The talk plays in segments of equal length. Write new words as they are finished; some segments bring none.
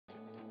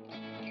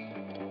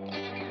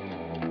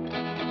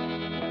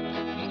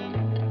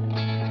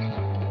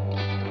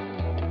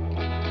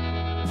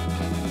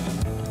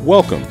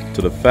Welcome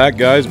to the Fat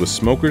Guys with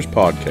Smokers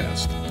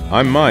podcast.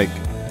 I'm Mike.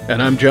 And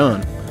I'm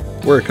John.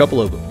 We're a couple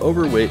of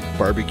overweight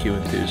barbecue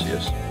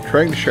enthusiasts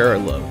trying to share our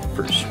love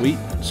for sweet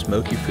and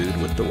smoky food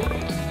with the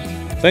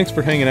world. Thanks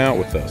for hanging out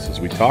with us as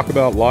we talk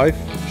about life,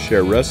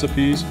 share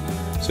recipes,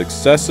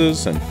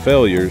 successes, and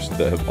failures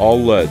that have all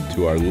led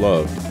to our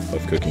love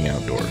of cooking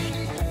outdoors.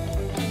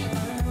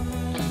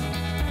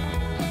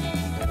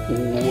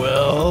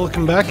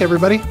 Welcome back,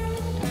 everybody.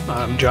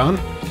 I'm John,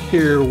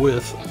 here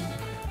with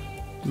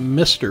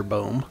Mr.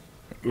 Bohm.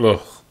 Ugh.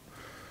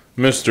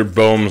 Mr.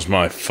 Bohm's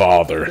my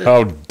father.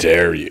 How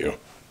dare you?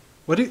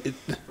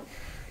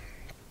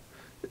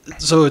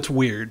 So it's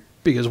weird,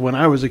 because when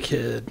I was a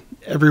kid,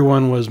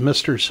 everyone was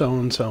Mr.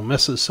 So-and-so,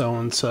 Mrs.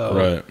 So-and-so.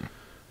 Right.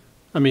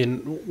 I mean,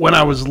 when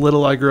I was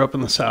little, I grew up in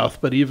the South,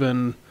 but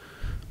even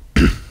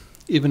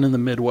in the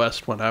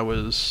Midwest, when I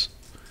was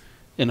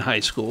in high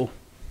school,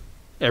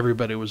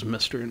 everybody was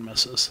Mr. and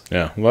Mrs.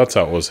 Yeah, well, that's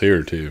how it was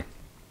here, too,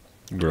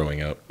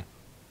 growing up.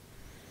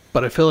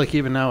 But I feel like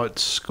even now at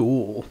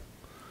school,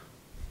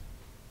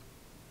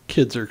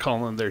 kids are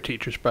calling their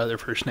teachers by their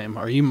first name.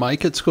 Are you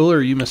Mike at school, or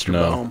are you Mr.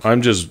 Bohm? No,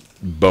 I'm just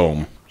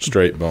Bohm,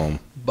 straight Bohm.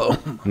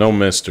 Bohm. No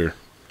mister.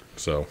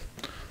 So,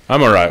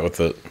 I'm all right with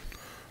it.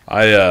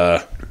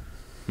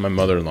 My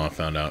mother-in-law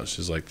found out.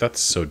 She's like, that's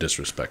so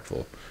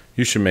disrespectful.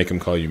 You should make him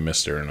call you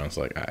mister. And I was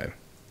like, I'm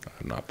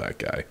not that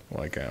guy.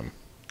 Like,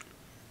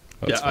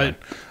 that's fine.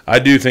 I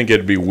do think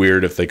it'd be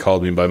weird if they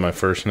called me by my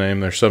first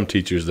name. There's some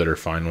teachers that are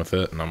fine with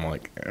it. And I'm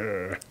like,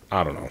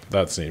 I don't know.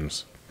 That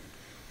seems,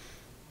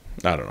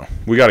 I don't know.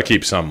 We got to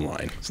keep some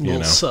line. It's a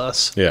little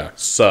sus. Yeah,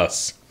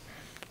 sus.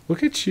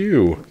 Look at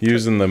you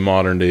using the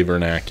modern day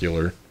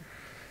vernacular.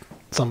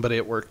 Somebody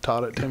at work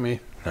taught it to me.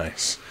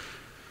 Nice.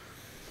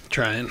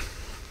 Trying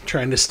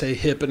to stay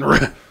hip and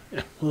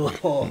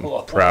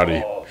Proud of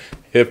you.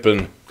 Hip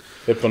and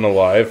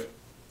alive.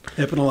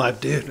 hip and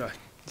alive, dude.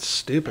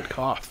 Stupid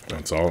cough.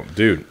 That's all.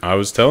 Dude, I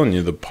was telling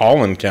you, the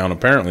pollen count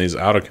apparently is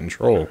out of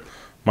control.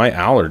 My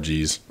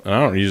allergies, and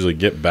I don't usually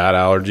get bad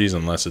allergies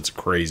unless it's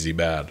crazy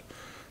bad.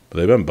 But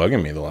they've been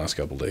bugging me the last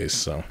couple days,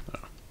 so.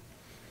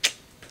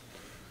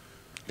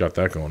 Got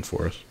that going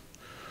for us.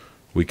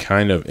 We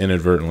kind of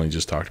inadvertently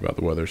just talked about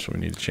the weather, so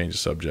we need to change the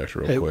subject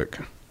real quick.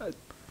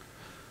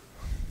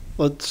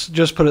 Let's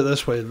just put it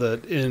this way,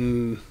 that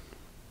in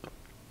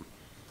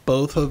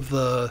both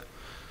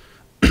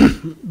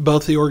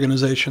the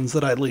organizations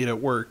that I lead at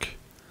work,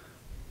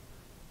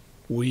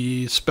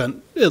 we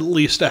spent at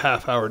least a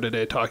half hour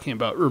today talking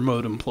about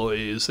remote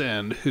employees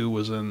and who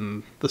was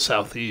in the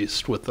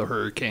southeast with the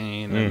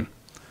hurricane. And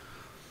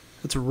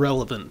it's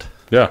relevant.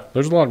 Yeah,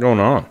 there's a lot going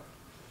on.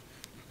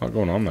 A lot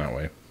going on that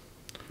way.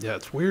 Yeah,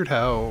 it's weird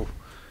how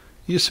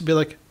it used to be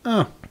like,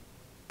 oh,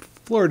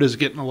 Florida's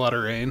getting a lot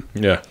of rain.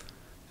 Yeah.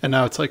 And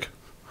now it's like,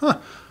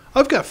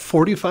 I've got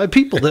 45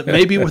 people that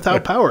may be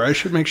without power. I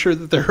should make sure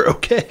that they're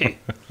okay.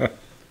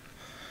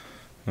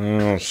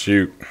 Oh,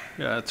 shoot.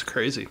 Yeah, it's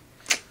crazy.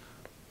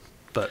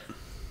 But,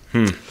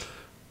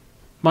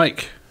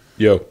 Mike.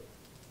 Yo.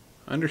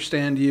 I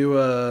understand you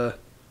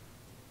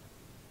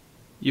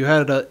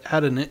had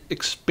an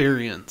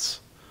experience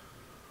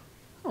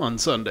on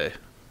Sunday.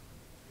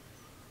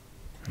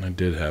 I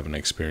did have an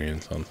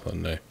experience on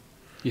Sunday.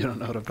 You don't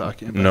know what I'm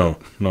talking about? No,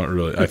 not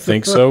really. I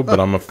think so, but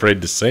I'm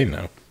afraid to say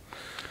no.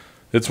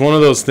 It's one of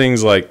those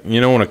things like,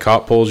 you know when a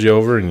cop pulls you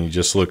over and you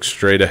just look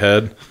straight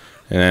ahead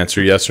and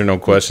answer yes or no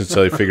questions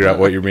until you figure out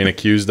what you're being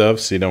accused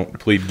of so you don't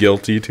plead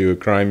guilty to a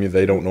crime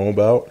they don't know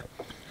about?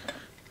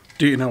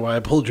 Do you know why I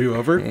pulled you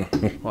over?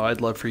 Well,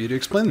 I'd love for you to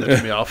explain that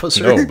to me,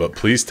 officer. No, but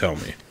please tell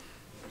me.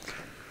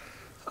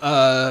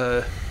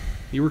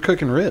 You were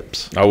cooking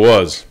ribs. I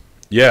was.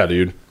 Yeah,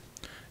 dude.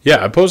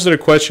 Yeah, I posted a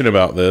question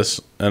about this,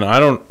 and I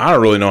don't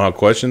really know how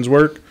questions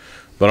work,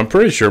 but I'm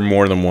pretty sure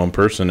more than one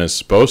person is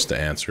supposed to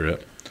answer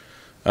it.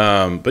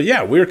 But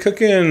yeah, we were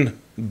cooking.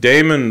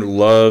 Damon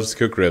loves to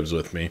cook ribs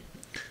with me.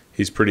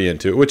 He's pretty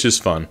into it, which is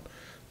fun.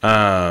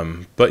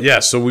 But yeah,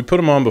 so we put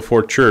them on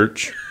before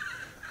church,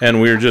 and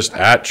we were just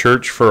at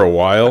church for a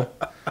while.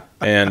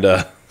 And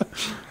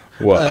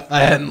what? I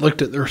hadn't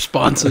looked at the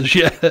responses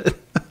yet.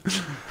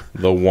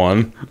 The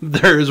one?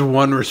 There's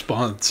one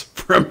response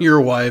from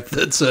your wife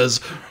that says,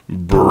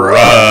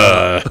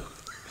 bruh.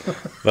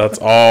 That's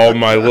all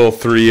my little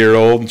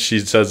 3-year-old.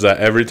 She says that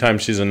every time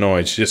she's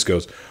annoyed. She just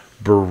goes,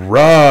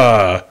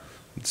 bruh.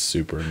 It's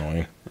super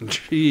annoying.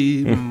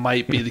 She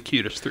might be the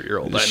cutest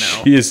 3-year-old I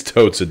know. She is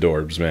totes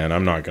adorbs, man.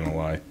 I'm not going to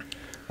lie.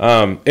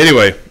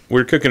 Anyway,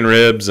 we were cooking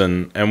ribs,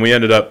 and we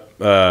ended up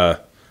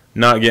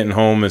not getting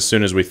home as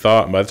soon as we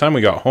thought. By the time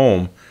we got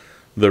home,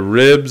 the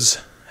ribs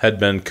had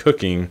been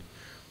cooking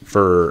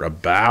for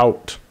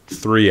about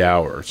 3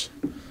 hours,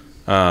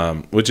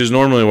 which is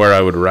normally where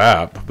I would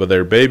wrap, but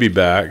they're baby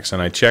backs,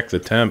 and I checked the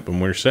temp,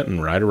 and we were sitting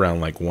right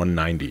around like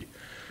 190.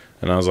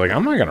 And I was like,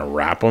 I'm not going to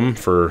wrap them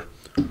for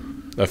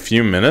a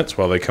few minutes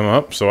while they come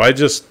up. So I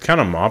just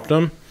kind of mopped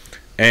them,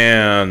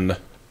 and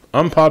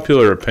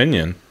unpopular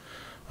opinion,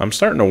 I'm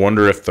starting to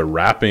wonder if the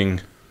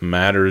wrapping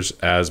matters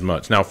as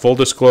much. Now, full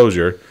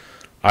disclosure,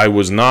 I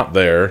was not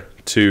there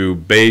to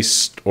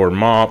baste or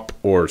mop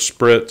or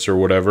spritz or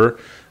whatever.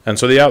 And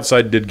so the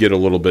outside did get a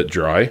little bit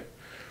dry.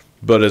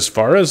 But as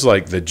far as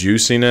like the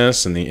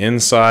juiciness and the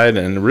inside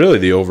and really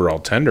the overall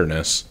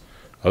tenderness,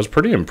 I was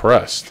pretty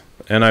impressed.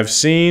 And I've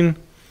seen,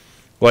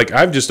 like,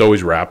 I've just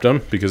always wrapped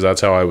them because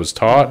that's how I was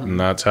taught and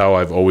that's how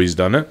I've always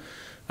done it.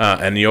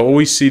 And you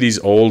always see these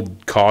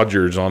old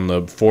codgers on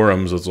the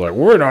forums that's like,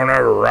 we don't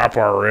ever wrap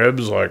our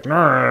ribs, like,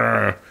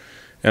 nah.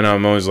 And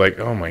I'm always like,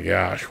 oh my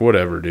gosh,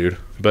 whatever, dude.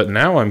 But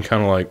now I'm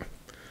kind of like,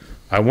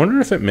 I wonder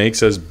if it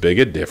makes as big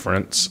a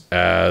difference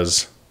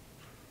as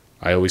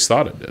I always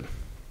thought it did.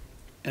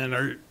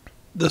 And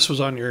this was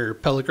on your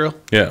pellet grill?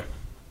 Yeah.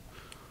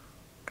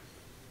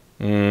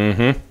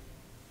 Mm-hmm.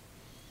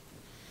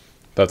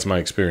 That's my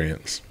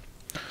experience.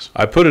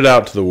 I put it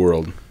out to the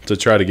world to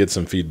try to get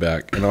some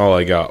feedback, and all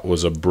I got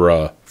was a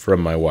bruh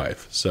from my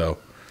wife. So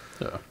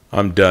Yeah.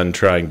 I'm done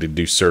trying to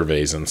do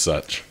surveys and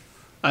such.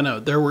 I know.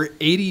 There were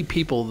 80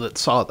 people that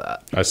saw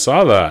that. I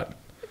saw that.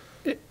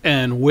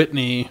 And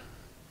Whitney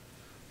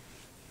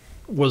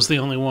was the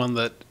only one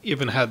that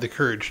even had the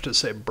courage to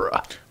say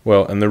bruh.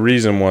 Well, and the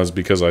reason was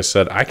because I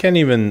said, I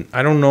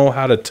don't know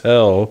how to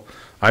tell.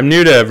 I'm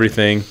new to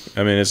everything.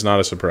 I mean, it's not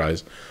a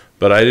surprise.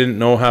 But I didn't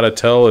know how to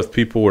tell if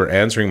people were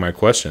answering my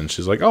questions.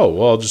 She's like, oh,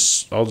 well,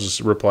 I'll just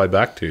reply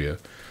back to you.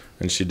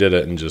 And she did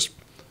it and just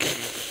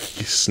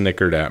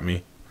snickered at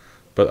me.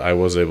 But I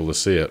was able to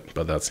see it.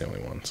 But that's the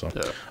only one. So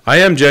yeah. I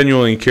am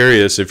genuinely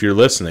curious if you're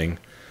listening.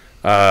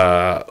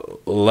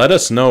 Let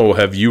us know,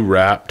 have you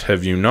wrapped,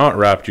 have you not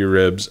wrapped your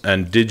ribs,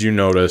 and did you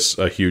notice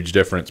a huge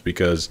difference?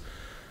 Because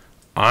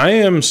I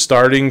am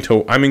starting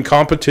to, I mean,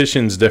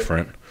 competition's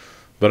different,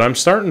 but I'm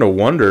starting to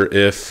wonder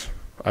if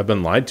I've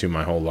been lied to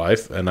my whole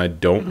life and I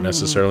don't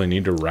necessarily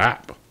need to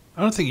wrap.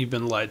 I don't think you've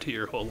been lied to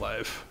your whole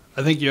life.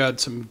 I think you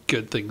had some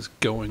good things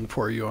going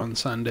for you on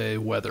Sunday,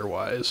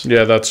 weather-wise.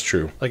 Yeah, that's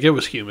true. Like, it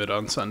was humid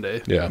on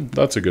Sunday. Yeah,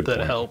 that's a good point.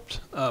 That helped.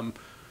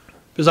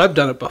 Because I've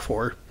done it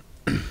before.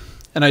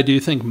 And I do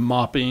think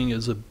mopping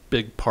is a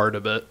big part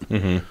of it.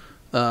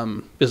 Mm-hmm.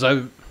 Because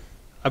I've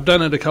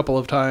done it a couple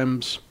of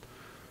times.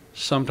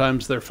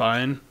 Sometimes they're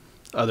fine.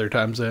 Other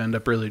times they end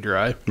up really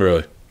dry.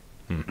 Really?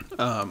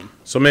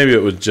 So maybe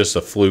it was just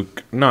a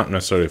fluke. Not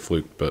necessarily a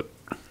fluke, but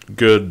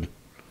good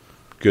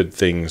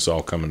things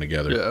all coming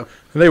together. Yeah.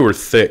 And they were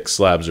thick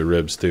slabs of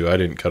ribs, too. I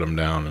didn't cut them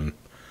down, and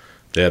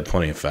they had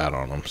plenty of fat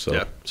on them. So.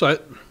 Yeah. So I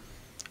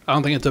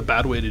don't think it's a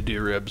bad way to do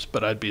ribs,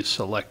 but I'd be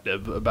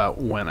selective about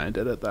when I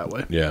did it that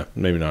way. Yeah,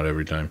 maybe not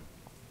every time.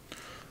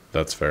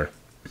 That's fair.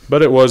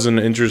 But it was an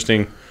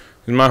interesting,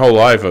 in my whole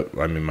life,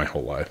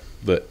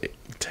 the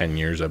 10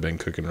 years I've been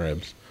cooking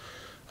ribs,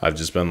 I've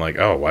just been like,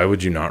 oh, why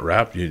would you not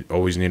wrap? You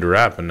always need to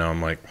wrap. And now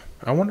I'm like,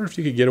 I wonder if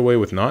you could get away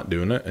with not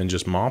doing it and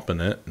just mopping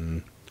it.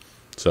 And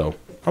so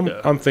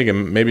I'm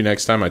thinking maybe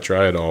next time I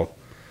try it,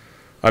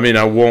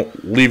 I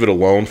won't leave it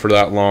alone for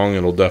that long.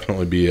 It'll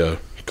definitely be a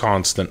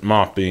constant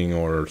mopping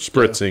or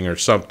spritzing or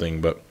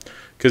something, but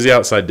because the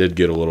outside did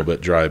get a little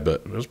bit dry,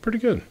 but it was pretty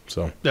good.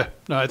 So yeah,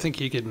 no, I think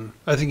you can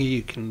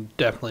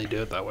definitely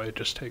do it that way. It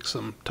just takes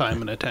some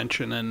time and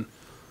attention and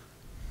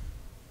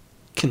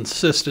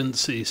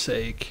consistency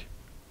sake.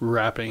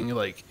 Wrapping,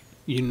 like,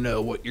 you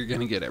know what you're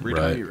going to get every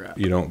time you wrap.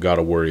 You don't got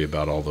to worry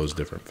about all those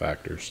different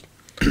factors.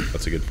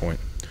 That's a good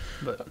point.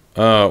 But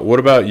what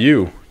about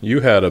you? You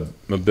had a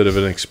bit of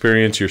an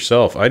experience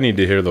yourself. I need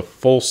to hear the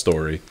full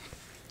story.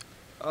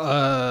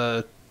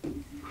 I'm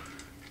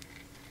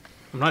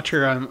not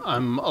sure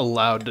I'm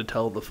allowed to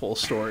tell the full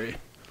story.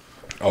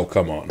 Oh,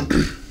 come on.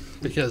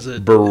 Because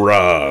it...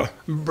 Bruh.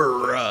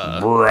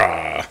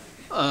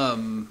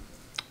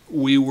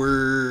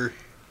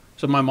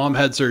 So my mom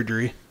had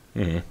surgery.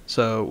 Mm-hmm.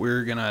 So we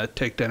were going to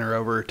take dinner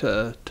over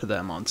to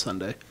them on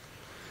Sunday.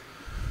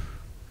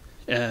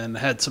 And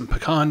had some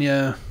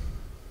picanha.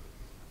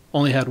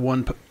 Only had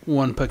one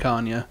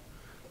picanha.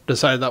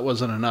 Decided that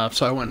wasn't enough,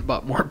 so I went and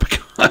bought more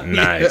picanha.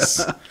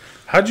 Nice.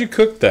 How'd you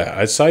cook that?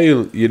 I saw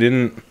you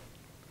didn't...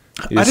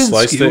 You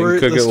sliced it and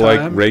cook it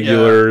like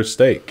regular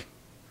steak.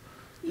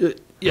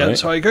 Yeah, right?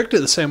 So I cooked it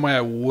the same way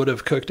I would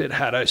have cooked it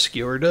had I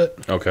skewered it.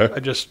 Okay. I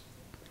just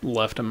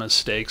left them as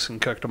steaks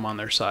and cooked them on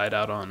their side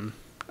out on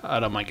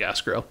my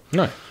gas grill.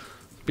 Nice.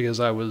 Because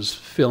I was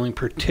feeling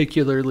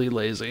particularly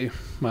lazy.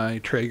 My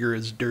Traeger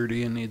is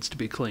dirty and needs to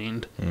be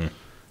cleaned.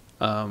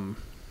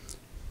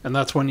 And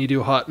that's when you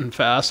do hot and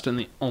fast, and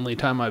the only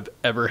time I've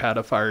ever had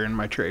a fire in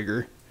my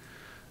Traeger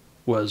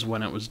was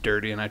when it was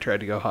dirty and I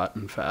tried to go hot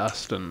and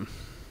fast, and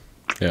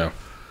yeah,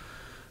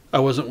 I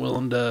wasn't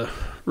willing to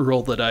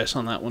roll the dice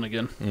on that one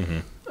again.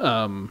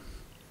 Mm-hmm.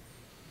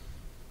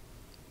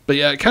 But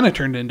yeah, it kind of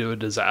turned into a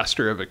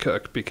disaster of a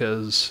cook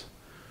because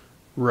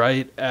so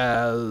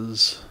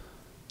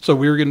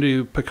we were going to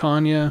do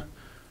picanha,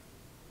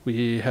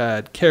 we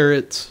had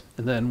carrots,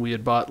 and then we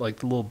had bought like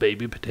the little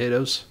baby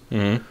potatoes.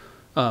 Mm-hmm.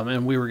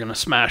 And we were going to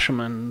smash them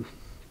and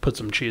put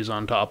some cheese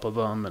on top of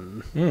them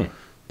and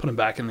put them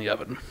back in the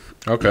oven.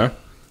 Okay.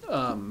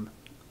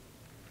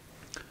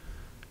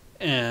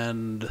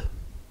 And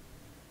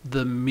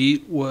the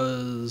meat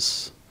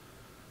was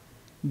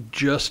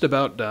just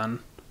about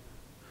done.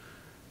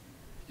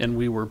 and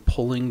we were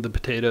pulling the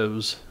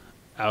potatoes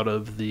out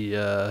of the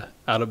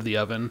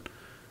oven.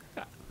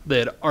 They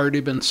had already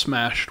been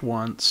smashed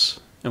once,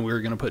 and we were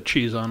going to put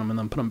cheese on them and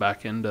then put them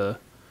back in to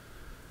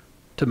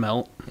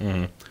melt.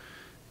 Mm-hmm.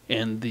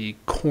 And the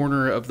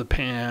corner of the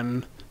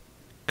pan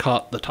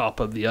caught the top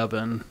of the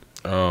oven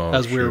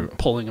as we were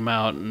pulling them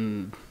out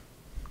and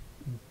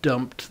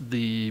dumped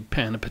the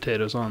pan of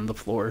potatoes on the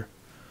floor.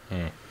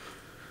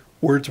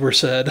 Words were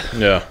said.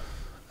 Yeah.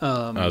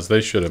 As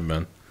they should have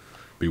been.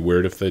 Be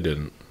weird if they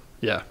didn't.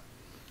 Yeah.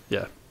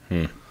 Yeah.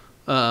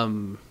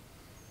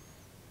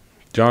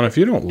 John, if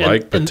you don't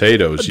like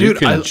potatoes, you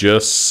can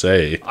just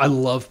say. I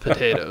love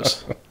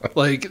potatoes.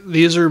 Like,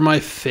 these are my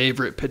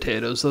favorite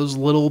potatoes. Those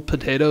little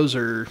potatoes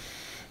are...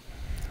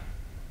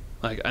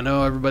 Like, I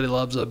know everybody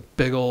loves a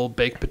big old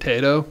baked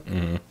potato.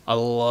 Mm-hmm. I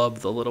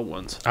love the little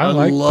ones. I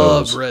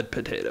love those. Red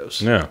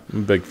potatoes. Yeah,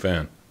 I'm a big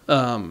fan.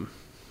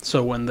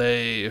 So when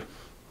they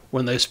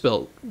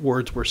spilt,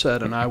 words were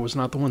said, and I was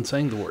not the one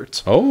saying the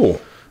words.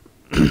 Oh,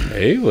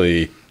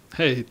 Haley.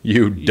 Hey.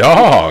 You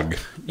dog.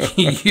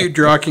 You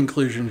draw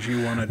conclusions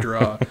you want to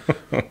draw.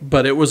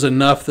 But it was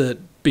enough that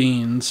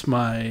Beans,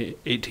 my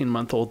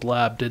 18-month-old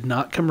lab, did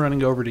not come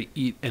running over to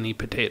eat any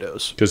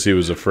potatoes. Because he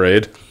was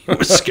afraid? He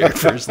was scared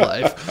for his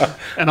life.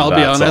 And I'll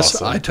be honest,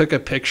 awesome. I took a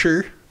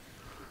picture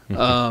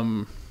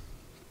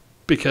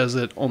because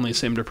it only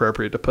seemed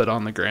appropriate to put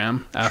on the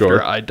gram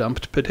after I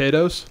dumped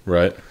potatoes.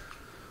 Right.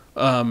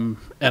 And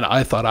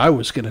I thought I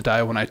was going to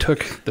die when I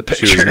took the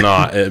picture. She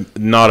was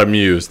not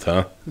amused,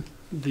 huh?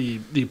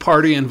 The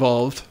party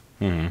involved,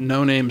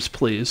 no names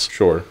please.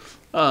 Sure.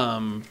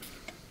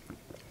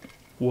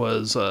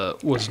 Was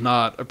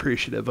not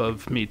appreciative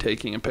of me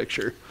taking a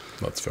picture.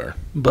 That's fair.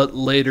 But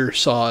later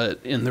saw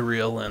it in the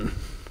reel and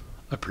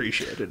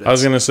appreciated it. I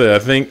was going to say, I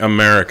think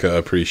America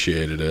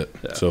appreciated it.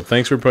 Yeah. So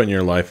thanks for putting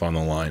your life on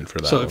the line for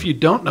that. So if you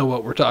don't know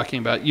what we're talking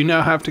about, you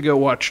now have to go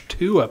watch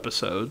 2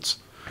 episodes.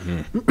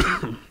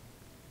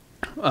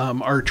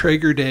 Our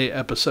Traeger Day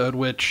episode,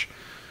 which,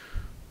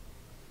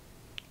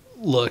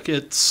 look,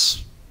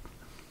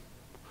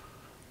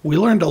 we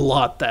learned a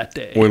lot that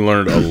day. We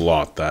learned a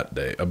lot that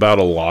day about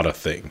a lot of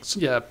things.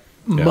 Yeah,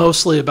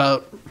 mostly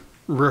about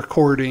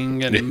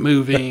recording and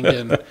moving,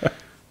 and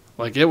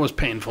like, it was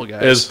painful,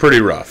 guys. It's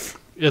pretty rough.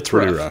 It's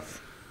pretty rough.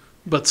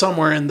 But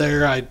somewhere in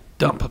there, I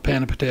dump a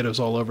pan of potatoes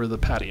all over the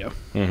patio.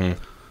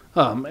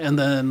 And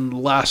then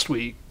last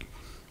week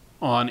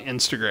on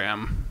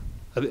Instagram,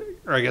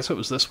 or I guess it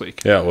was this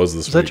week. Yeah, it was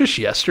this week. Was that just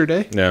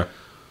yesterday? Yeah.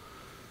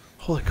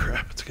 Holy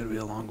crap, it's going to be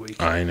a long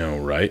week. I know,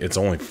 right? It's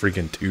only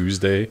freaking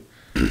Tuesday.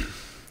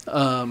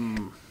 I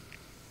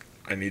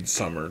need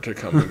summer to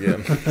come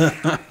again.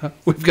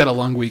 We've got a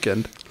long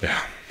weekend.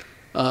 Yeah.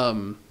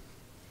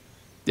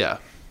 Yeah.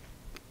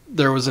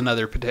 There was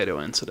another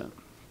potato incident.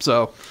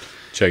 So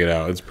check it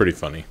out. It's pretty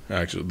funny.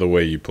 Actually, the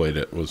way you played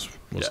it was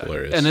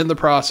hilarious. And in the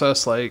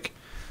process, like,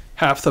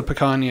 half the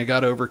picanha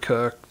got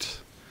overcooked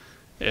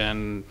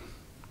and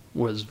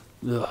was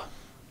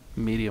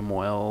medium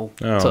well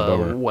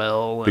to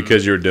well.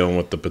 Because you were dealing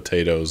with the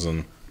potatoes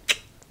and...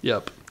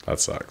 Yep. That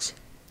sucks.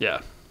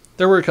 Yeah.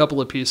 There were a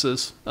couple of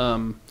pieces.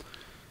 My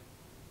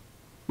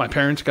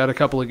parents got a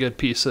couple of good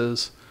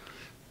pieces.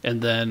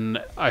 And then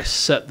I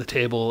set the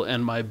table,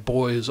 and my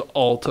boys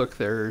all took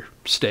their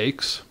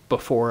steaks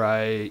before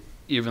I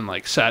even,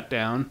 like, sat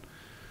down.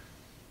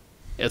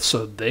 And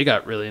so they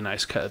got really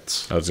nice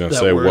cuts. I was going to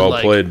say, well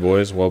played,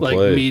 boys. Well played.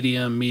 Like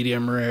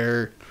medium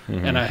rare.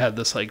 And I had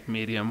this, like,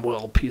 medium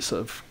well piece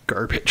of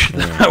garbage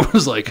that I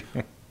was like...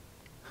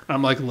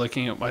 I'm, like,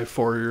 looking at my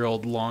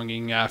 4-year-old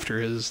longing after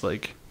his,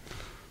 like...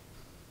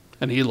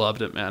 And he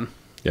loved it, man.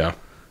 Yeah.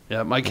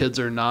 Yeah, my kids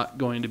are not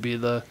going to be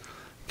the...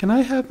 Can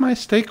I have my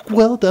steak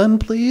well done,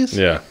 please?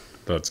 Yeah,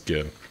 that's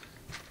good.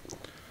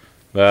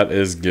 That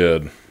is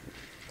good.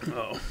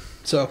 Oh.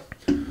 So,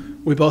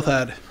 we both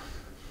had...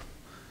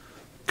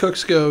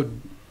 Cooks go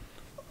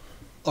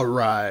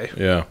awry.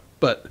 Yeah.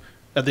 But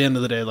at the end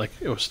of the day, like,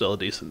 it was still a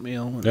decent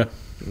meal. Yeah,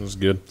 it was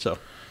good. So,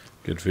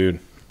 good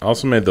food. I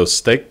also made those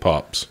steak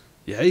pops.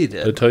 Yeah, you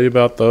did. Did I tell you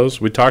about those?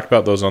 We talked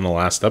about those on the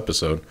last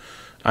episode.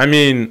 I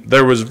mean,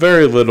 there was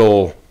very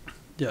little...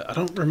 Yeah, I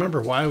don't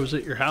remember why I was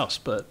at your house,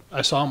 but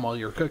I saw them while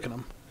you were cooking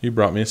them. You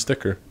brought me a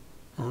sticker.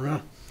 Oh, yeah.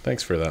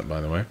 Thanks for that,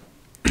 by the way.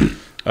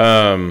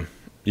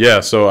 Yeah,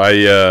 so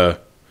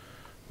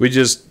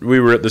we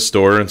were at the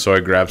store, and so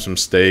I grabbed some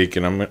steak,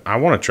 and I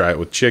want to try it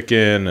with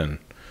chicken, and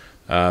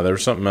there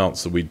was something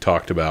else that we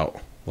talked about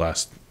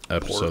last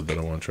episode that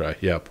I want to try.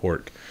 Yeah,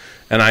 pork.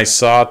 And I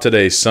saw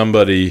today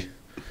somebody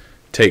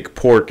take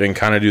pork and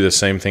kind of do the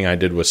same thing I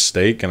did with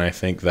steak, and I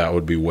think that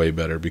would be way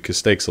better because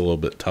steak's a little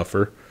bit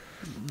tougher.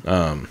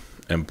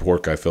 And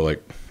pork, I feel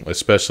like,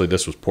 especially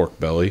this was pork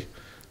belly,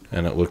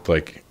 and it looked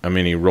like, I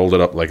mean, he rolled it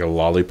up like a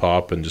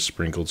lollipop and just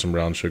sprinkled some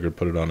brown sugar,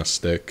 put it on a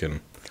stick, and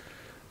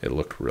it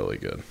looked really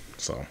good.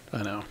 So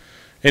I know.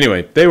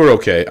 Anyway, they were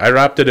okay. I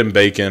wrapped it in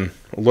bacon,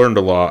 learned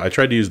a lot. I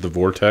tried to use the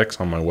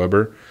Vortex on my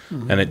Weber,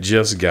 and it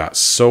just got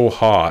so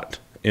hot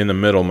in the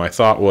middle. My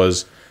thought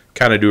was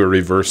kind of do a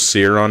reverse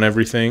sear on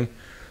everything.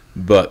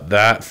 but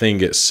that thing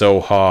gets so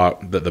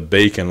hot that the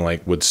bacon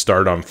like would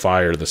start on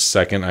fire the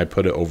second I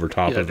put it over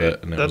top of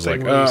it, and it was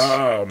like,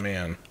 oh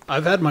man.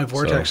 I've had my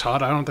Vortex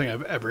hot. I don't think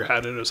I've ever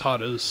had it as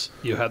hot as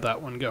you had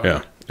that one going.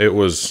 Yeah, it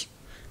was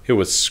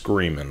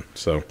screaming.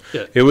 So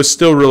it was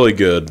still really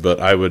good, but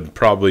I would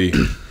probably.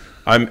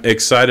 I'm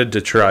excited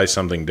to try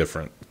something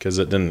different because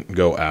it didn't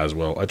go as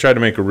well. I tried to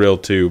make a reel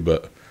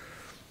too,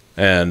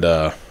 and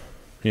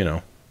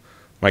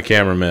my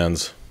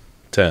cameraman's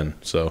 10,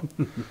 so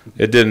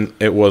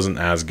it wasn't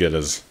as good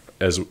as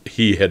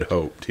he had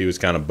hoped. He was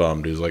kind of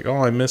bummed. He was like,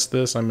 "Oh, I missed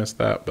this, I missed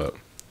that," but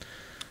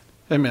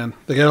hey, man,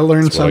 they gotta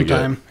learn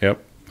sometime.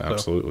 Yep,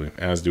 absolutely. So.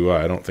 As do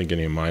I. I don't think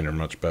any of mine are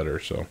much better.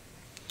 So,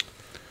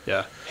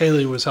 yeah,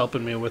 Haley was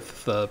helping me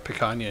with the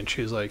picanha, and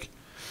she was like,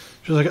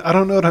 "I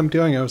don't know what I'm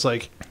doing." I was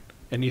like,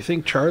 "And you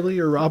think Charlie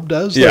or Rob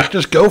does? Yeah, like,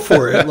 just go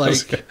for it."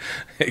 Like,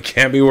 it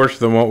can't be worse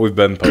than what we've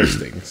been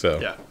posting. So,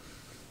 yeah,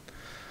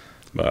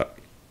 but.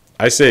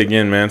 I say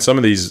again, man, some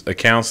of these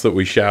accounts that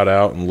we shout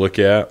out and look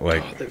at,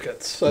 like,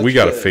 we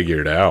got to figure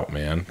it out,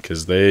 man,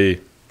 because it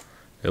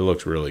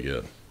looks really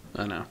good.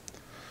 I know.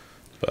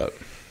 But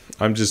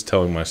I'm just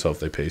telling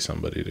myself they pay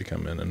somebody to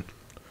come in and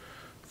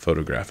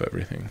photograph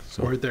everything.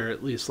 So. Or they're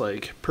at least,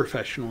 like,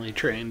 professionally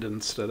trained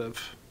instead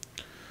of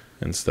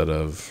the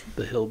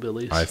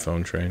hillbillies.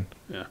 iPhone trained.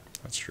 Yeah.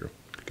 That's true.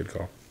 Good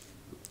call.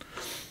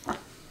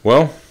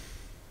 Well,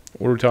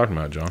 what are we talking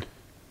about, John?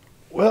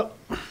 Well,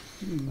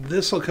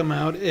 this will come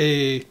out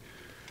a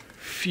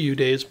few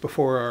days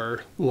before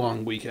our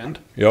long weekend.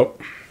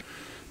 Yep.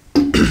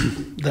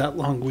 That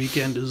long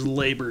weekend is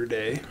Labor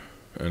Day.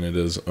 And it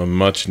is a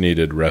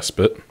much-needed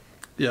respite.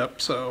 Yep,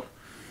 so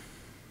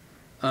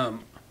I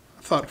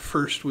thought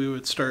first we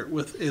would start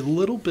with a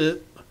little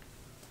bit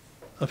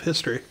of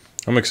history.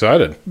 I'm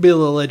excited. Be a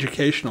little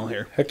educational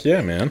here. Heck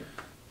yeah, man.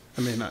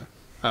 I mean, I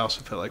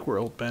also feel like we're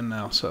old men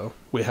now, so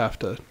we have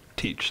to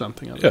teach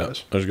something otherwise.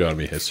 Yeah, there's got to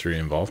be history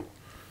involved.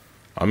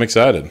 I'm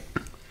excited.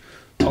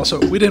 Also,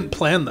 we didn't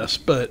plan this,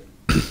 but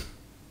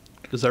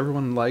does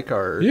everyone like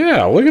our...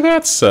 Yeah, look at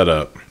that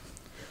setup.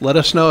 Let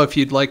us know if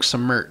you'd like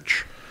some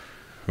merch.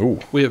 Ooh.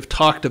 We have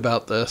talked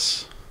about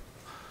this,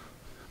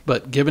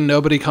 but given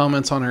nobody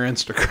comments on our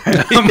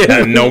Instagram...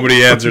 Yeah,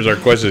 nobody answers our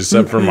questions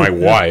except for my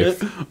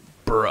wife.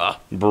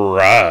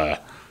 Bruh.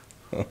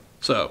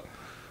 So...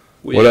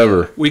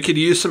 whatever. We could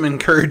use some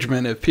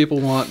encouragement if people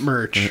want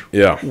merch.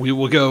 Yeah. We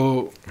will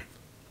go...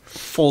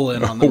 full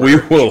in on the We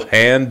will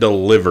hand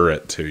deliver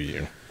it to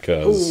you.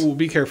 Oh,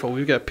 be careful.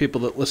 We've got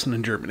people that listen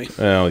in Germany.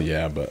 Well,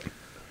 yeah, but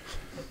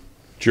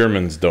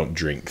Germans don't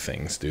drink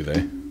things, do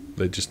they?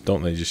 They just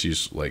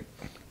use like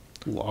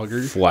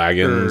lager,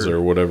 flagons or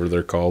whatever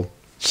they're called.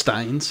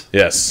 Steins.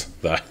 Yes,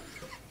 that.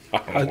 I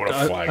don't know what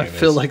a flagon is. I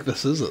feel like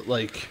this isn't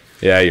like.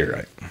 Yeah, you're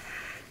right.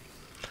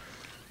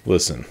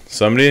 Listen,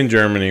 somebody in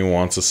Germany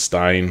wants a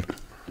Stein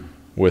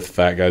with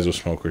Fat Guys with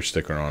Smokers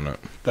sticker on it.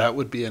 That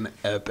would be an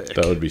epic.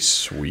 That would be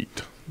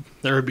sweet.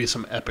 There would be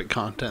some epic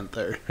content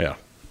there. Yeah.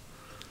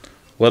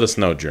 Let us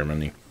know,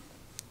 Germany.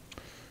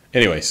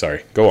 Anyway,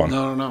 sorry. Go on.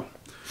 No.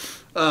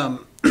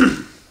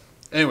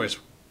 Anyways,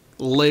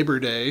 Labor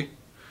Day.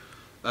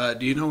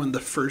 Do you know when the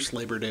first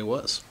Labor Day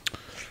was?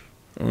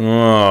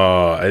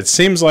 It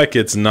seems like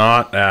it's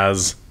not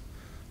as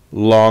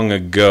long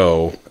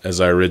ago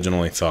as I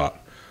originally thought.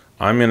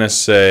 I'm going to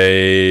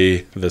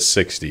say the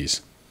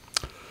 60s.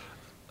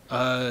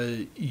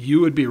 You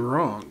would be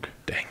wrong.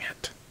 Dang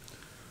it.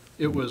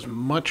 It was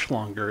much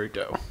longer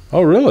ago.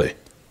 Oh, really?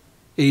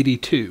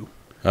 82.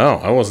 Oh,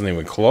 I wasn't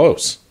even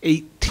close.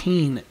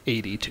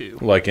 1882.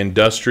 Like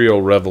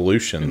Industrial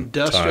Revolution.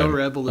 Industrial time.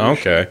 Revolution.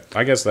 Okay.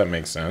 I guess that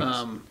makes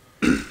sense.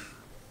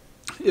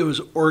 It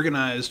was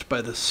organized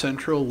by the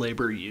Central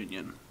Labor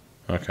Union.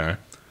 Okay.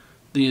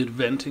 The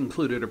event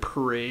included a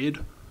parade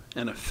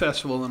and a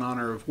festival in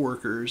honor of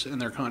workers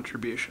and their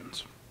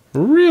contributions.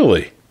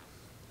 Really?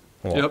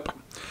 Well, Yep.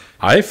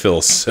 I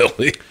feel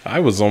silly. I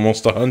was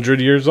almost 100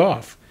 years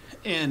off.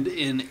 And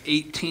in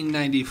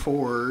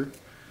 1894,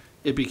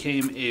 it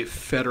became a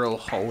federal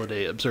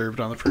holiday observed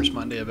on the first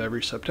Monday of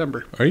every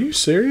September. Are you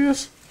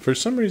serious? For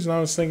some reason, I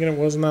was thinking it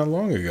wasn't that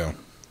long ago.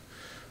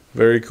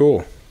 Very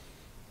cool.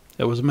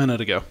 That was a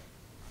minute ago.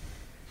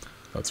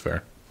 That's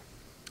fair.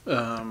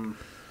 In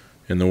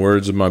the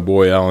words of my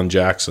boy Alan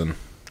Jackson,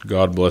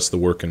 God bless the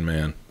working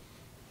man.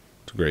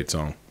 It's a great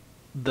song.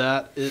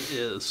 That it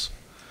is.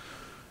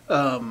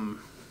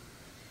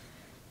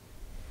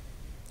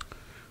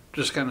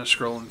 Just kind of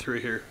scrolling through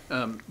here.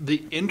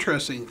 The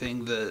interesting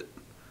thing that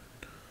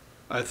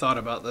I thought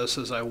about this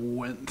as I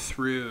went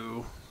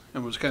through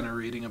and was kind of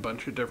reading a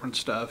bunch of different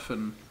stuff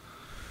and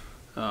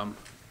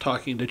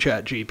talking to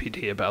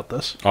ChatGPT about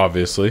this.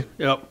 Obviously.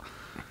 Yep.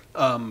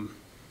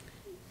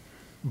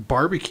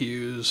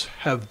 Barbecues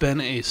have been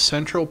a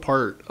central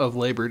part of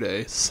Labor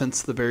Day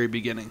since the very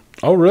beginning.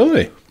 Oh,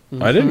 really?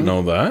 Mm-hmm. I didn't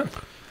know that.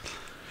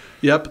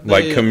 Yep.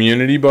 Like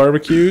community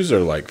barbecues or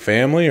like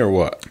family or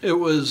what? It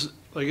was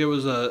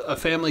a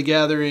family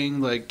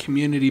gathering, like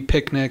community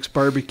picnics,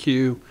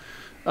 barbecue,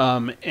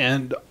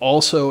 and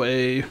also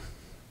a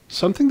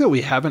Something that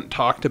we haven't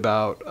talked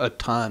about a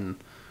ton,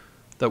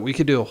 that we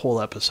could do a whole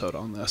episode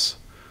on this,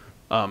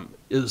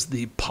 is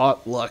the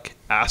potluck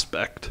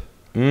aspect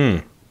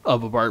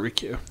of a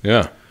barbecue.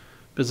 Yeah.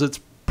 Because it's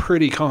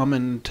pretty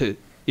common to,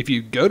 if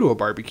you go to a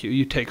barbecue,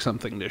 you take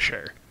something to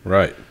share.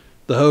 Right.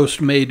 The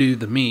host may do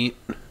the meat,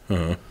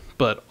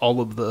 but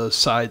all of the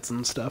sides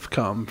and stuff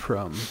come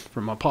from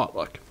a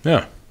potluck.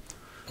 Yeah.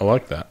 I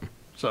like that.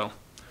 So,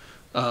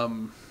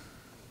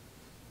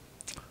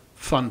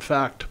 fun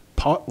fact,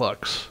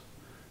 potlucks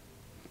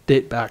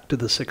date back to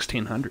the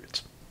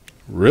 1600s.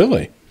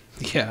 Really?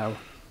 Yeah.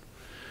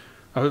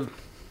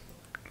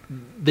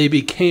 They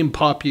became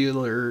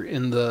popular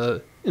in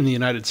the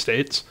United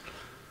States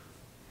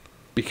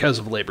because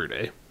of Labor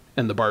Day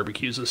and the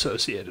barbecues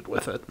associated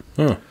with it.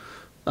 Huh.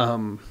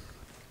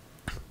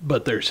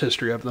 But there's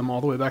history of them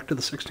all the way back to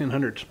the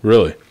 1600s.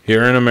 Really?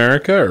 Here in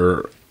America,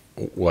 or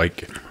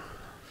like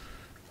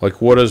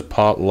what does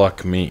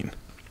potluck mean?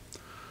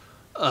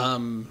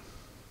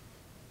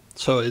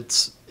 So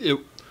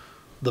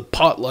the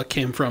potluck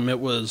came from, it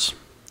was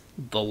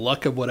the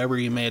luck of whatever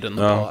you made in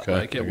the pot. Okay.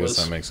 Like I guess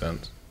that makes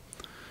sense.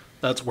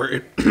 That's where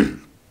it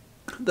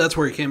that's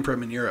where it came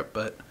from in Europe.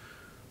 But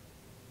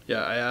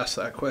yeah, I asked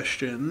that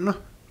question.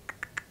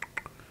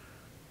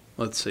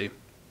 Let's see.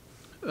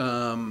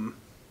 One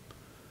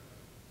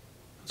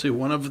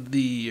of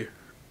the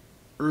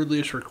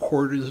earliest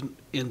recorded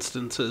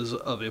instances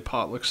of a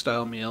potluck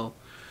style meal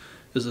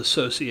is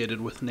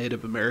associated with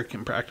Native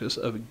American practice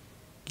of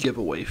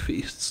giveaway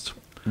feasts.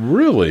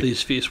 Really?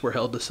 These feasts were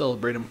held to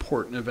celebrate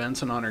important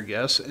events and honor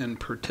guests, and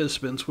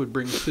participants would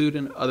bring food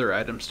and other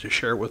items to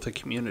share with the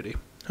community.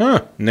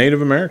 Huh.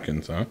 Native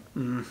Americans, huh?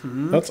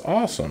 Mm-hmm. That's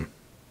awesome.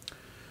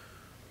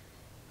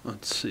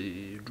 Let's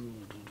see.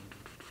 I'm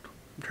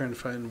trying to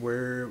find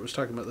where it was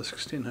talking about the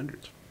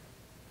 1600s.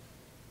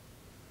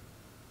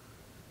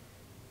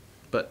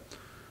 But,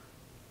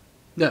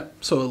 yeah,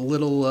 so a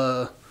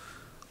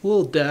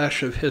little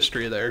dash of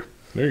history there.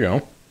 There you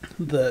go.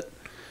 That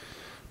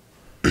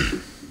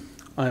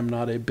I'm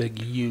not a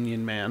big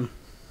union man.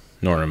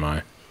 Nor am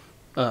I.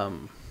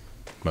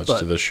 Much but-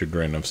 to the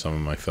chagrin of some of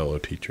my fellow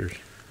teachers.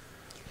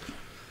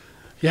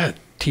 Yeah,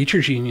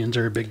 teachers' unions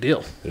are a big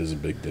deal. It is a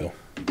big deal.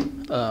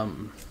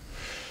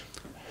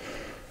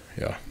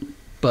 Yeah.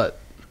 But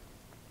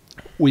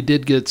we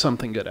did get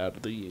something good out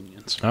of the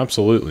unions.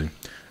 Absolutely.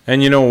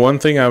 And one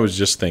thing I was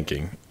just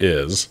thinking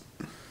is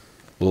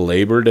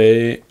Labor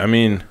Day. I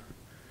mean,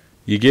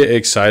 you get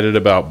excited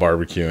about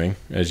barbecuing,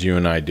 as you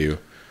and I do,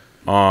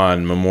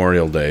 on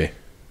Memorial Day.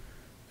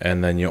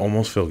 And then you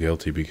almost feel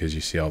guilty because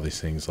you see all these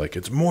things like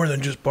it's more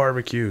than just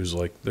barbecues.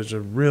 Like there's a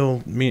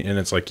real meat. And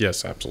it's like,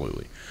 yes,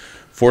 absolutely.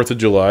 4th of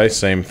July,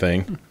 same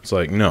thing. It's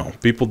like, no,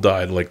 people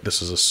died. Like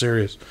this is a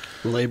serious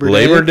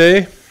Labor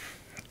Day.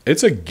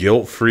 It's a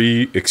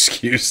guilt-free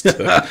excuse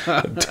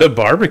to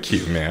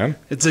barbecue, man.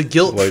 It's a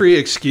guilt-free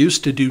excuse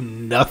to do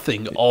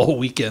nothing all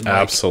weekend.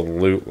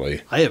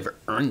 Absolutely. I have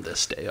earned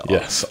this day off.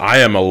 Yes, I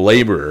am a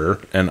laborer,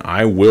 and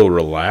I will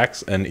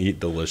relax and eat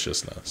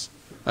deliciousness.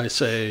 I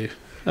say,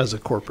 as a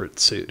corporate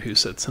suit who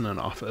sits in an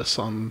office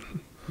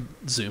on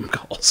Zoom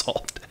calls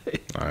all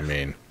day. I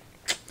mean,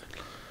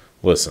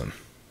 listen.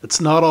 It's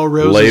not all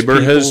roses.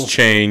 Labor has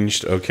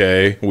changed,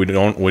 okay? We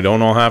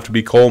don't all have to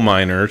be coal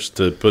miners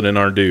to put in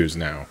our dues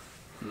now.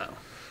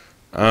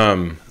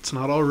 No. It's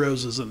not all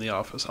roses in the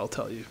office, I'll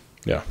tell you.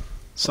 Yeah.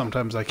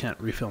 Sometimes I can't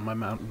refill my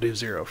Mountain Dew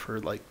Zero for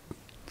like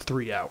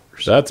 3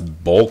 hours. That's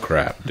bull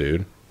crap,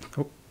 dude.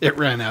 It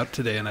ran out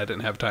today and I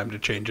didn't have time to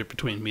change it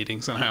between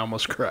meetings and I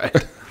almost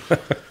cried.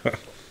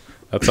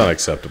 That's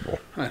unacceptable.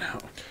 I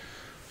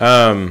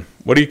know.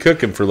 What are you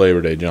cooking for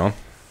Labor Day, John?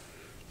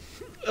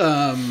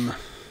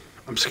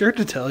 I'm scared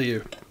to tell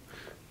you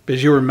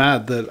because you were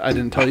mad that I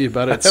didn't tell you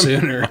about it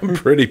sooner. I'm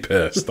pretty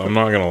pissed. I'm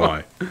not going to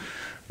lie.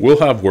 We'll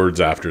have words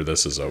after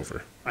this is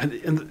over.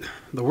 And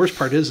the worst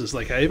part is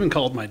like I even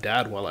called my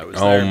dad while I was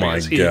there. Oh my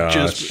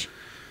gosh.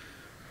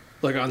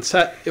 Like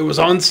it was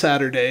on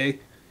Saturday.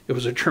 It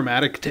was a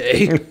traumatic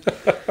day.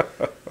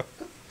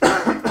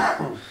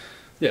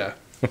 Yeah.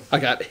 I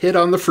got hit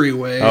on the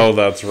freeway. Oh,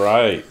 that's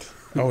right.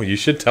 Oh, you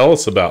should tell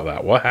us about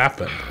that. What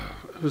happened?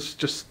 It was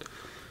just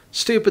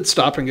stupid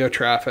stop and go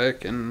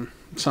traffic, and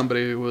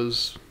somebody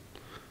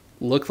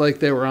looked like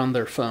they were on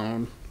their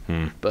phone,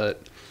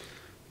 but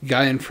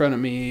guy in front of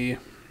me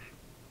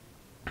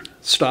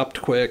stopped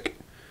quick.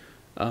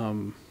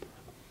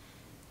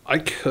 I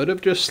could have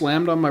just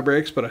slammed on my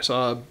brakes, but I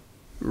saw a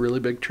really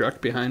big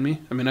truck behind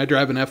me. I mean, I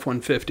drive an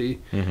F-150.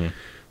 Mm-hmm.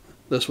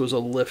 This was a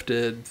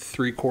lifted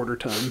 3/4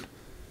 ton.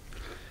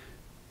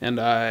 And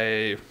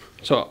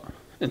so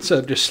instead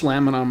of just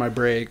slamming on my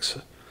brakes,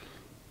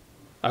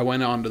 I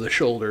went onto the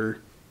shoulder,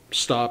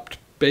 stopped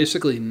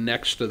basically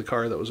next to the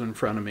car that was in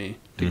front of me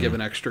to give an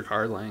extra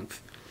car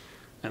length.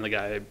 And the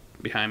guy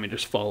behind me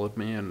just followed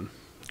me and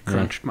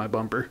crunched my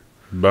bumper.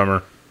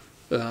 Bummer.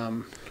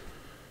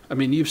 I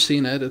mean, you've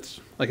seen it.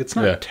 It's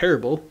not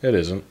terrible. It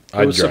isn't.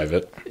 I'd drive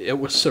it. It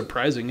was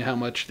surprising how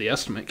much the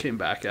estimate came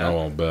back at. Oh,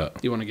 I'll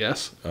bet. You want to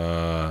guess?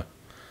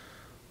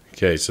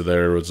 Okay, so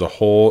there was a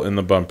hole in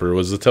the bumper.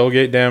 Was the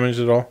tailgate damaged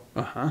at all?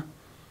 Uh-huh.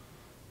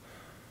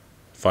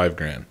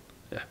 $5,000.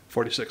 Yeah,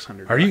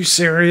 4,600. Are you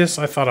serious?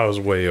 I thought I was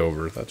way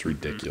over. That's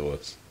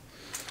ridiculous.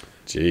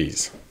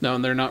 Jeez. No,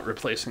 and they're not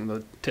replacing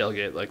the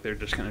tailgate. Like, they're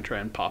just going to try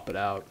and pop it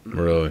out.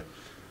 Really?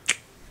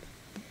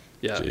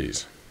 Yeah.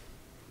 Jeez.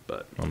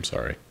 But I'm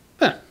sorry.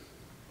 yeah,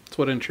 that's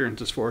what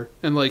insurance is for.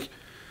 And, like,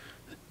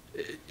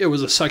 it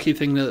was a sucky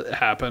thing that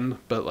happened,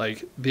 but,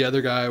 like, the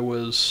other guy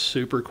was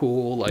super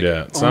cool. Like,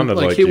 yeah, it sounded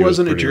like he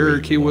wasn't a pretty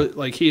jerk. He reasonable. was,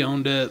 like, he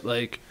owned it.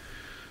 Like,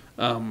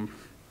 so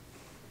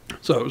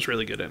it was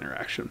really good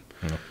interaction.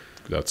 Oh,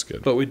 that's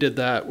good. But we did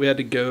that. We had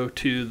to go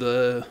to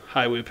the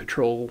highway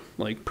patrol,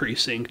 like,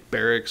 precinct,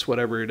 barracks,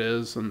 whatever it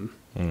is, and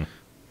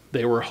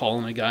they were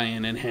hauling a guy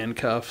in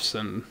handcuffs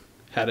and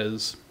had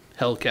his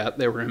Hellcat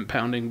they were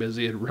impounding because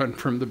he had run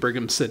from the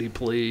Brigham City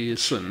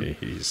police. And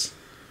Jeez.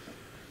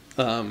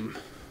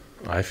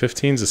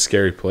 I-15's a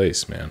scary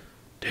place, man.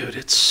 dude,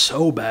 it's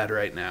so bad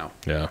right now.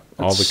 Yeah,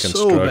 all the It's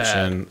so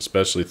construction,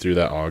 especially through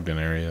that Ogden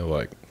area,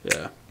 like,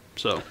 Yeah.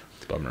 So,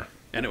 bummer.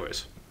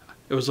 anyways,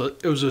 it was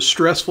a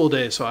stressful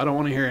day, so I don't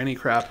want to hear any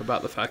crap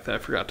about the fact that I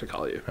forgot to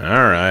call you. All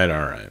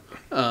right.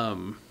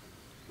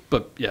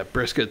 But yeah,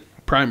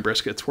 prime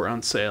briskets were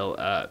on sale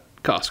at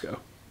Costco.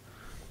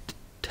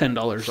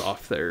 $10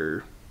 off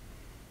their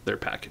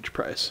package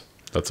price.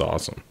 That's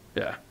awesome.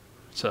 Yeah.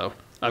 So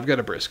I've got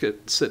a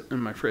brisket sitting in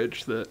my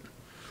fridge that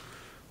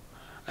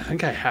I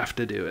think I have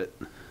to do it.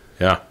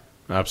 Yeah,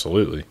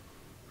 absolutely.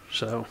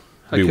 So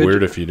It'd be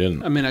weird if you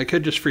didn't. I mean, I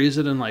could just freeze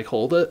it and like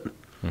hold it,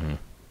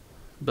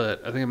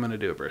 but I think I'm going to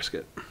do a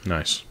brisket.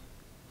 Nice.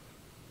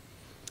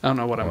 I don't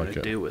know what I'm like going to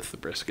it. do with the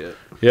brisket.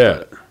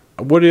 Yeah.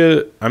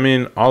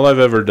 All I've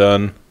ever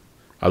done,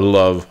 I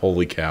love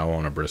holy cow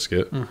on a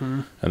brisket,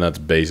 and that's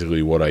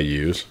basically what I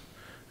use.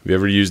 Have you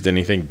ever used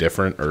anything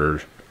different,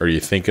 or are you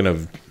thinking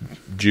of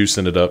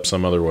juicing it up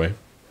some other way?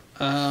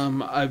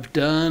 I've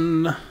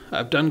done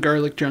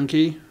garlic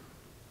junkie.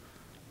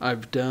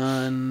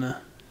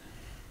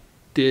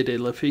 Did a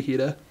la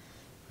fajita.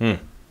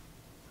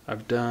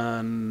 I've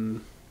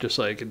done just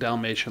like a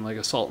Dalmatian, like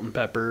a salt and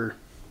pepper,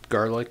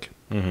 garlic.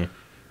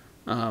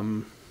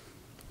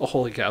 A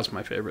holy cow's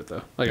my favorite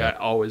though. Like I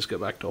always go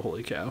back to a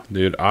holy cow.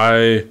 Dude,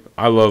 I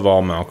love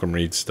all Malcolm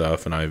Reed's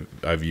stuff, and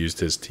I've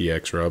used his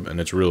TX rub, and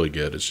it's really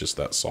good. It's just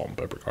that salt and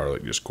pepper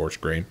garlic, just coarse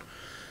grain.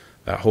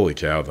 That holy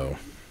cow though,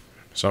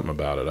 something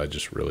about it,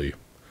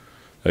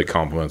 it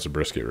complements a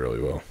brisket really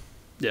well.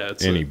 Yeah,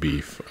 it's Any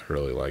beef, I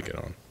really like it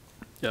on.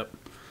 Yep.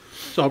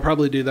 So I'll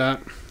probably do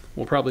that.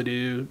 We'll probably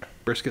do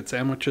brisket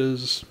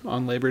sandwiches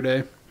on Labor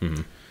Day.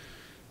 And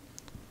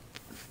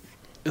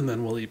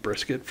then we'll eat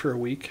brisket for a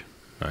week,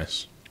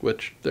 Nice.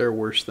 which there are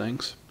worse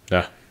things.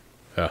 Yeah.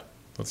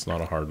 That's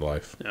not a hard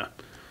life. Yeah.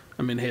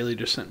 I mean, Haley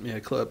just sent me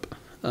a clip.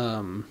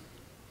 It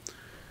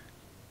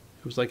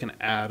was like an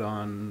ad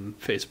on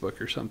Facebook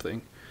or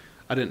something.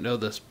 I didn't know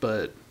this,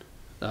 but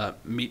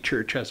Meat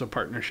Church has a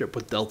partnership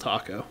with Del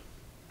Taco.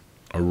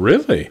 Oh,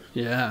 really?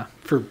 Yeah,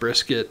 for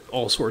brisket,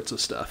 all sorts of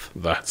stuff.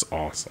 That's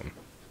awesome.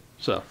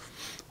 So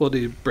we'll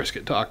do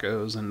brisket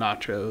tacos and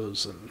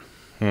nachos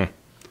and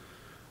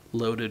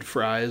loaded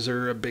fries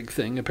are a big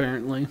thing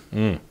apparently.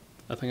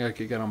 I think I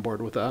could get on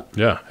board with that.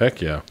 Yeah,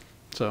 heck yeah.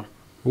 So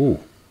Ooh,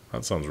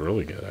 that sounds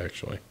really good,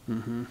 actually.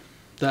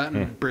 that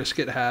and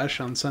brisket hash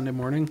on Sunday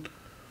morning.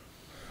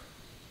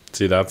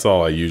 See, that's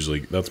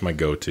my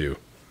go-to.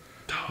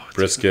 Oh,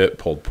 Brisket,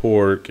 pulled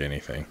pork,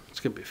 anything.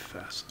 It's going to be a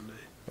fast Sunday.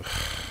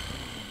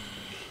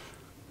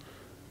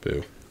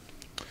 Boo.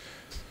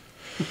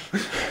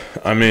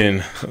 I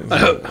mean,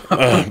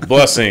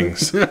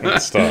 blessings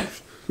and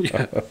stuff.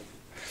 Yeah.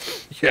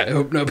 Yeah, I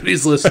hope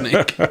nobody's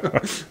listening.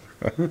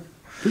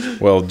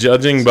 Well,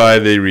 judging by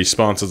the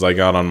responses I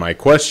got on my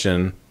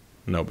question,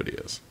 nobody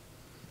is.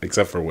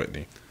 Except for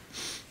Whitney.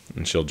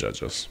 And she'll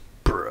judge us.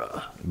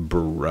 Bruh.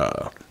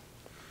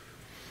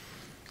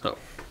 Oh.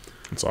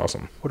 That's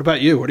awesome. What about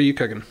you? What are you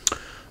cooking?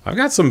 I've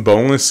got some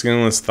boneless,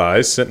 skinless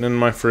thighs sitting in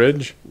my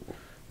fridge.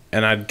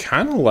 And I'd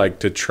kind of like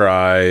to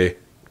try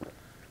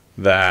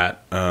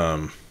that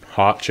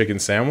hot chicken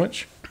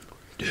sandwich.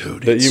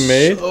 Dude, that you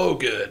made. So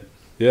good.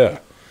 Yeah.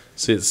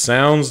 See, it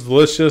sounds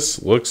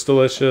delicious, looks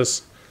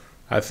delicious.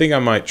 I think I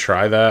might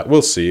try that.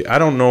 We'll see. I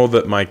don't know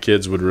that my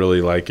kids would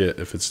really like it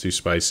if it's too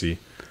spicy.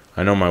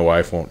 I know my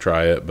wife won't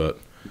try it, but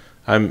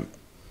I'm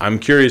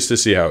curious to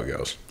see how it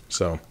goes.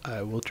 So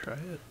I will try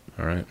it.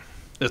 All right.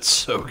 It's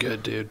so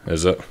good, dude.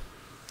 Is it?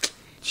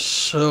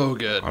 So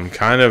good.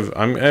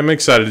 I'm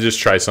excited to just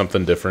try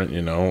something different,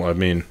 you know. I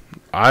mean,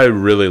 I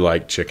really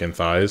like chicken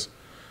thighs.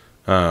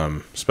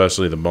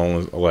 Especially the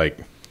boneless, like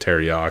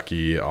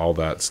teriyaki, all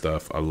that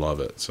stuff. I love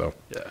it. So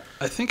yeah,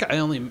 I think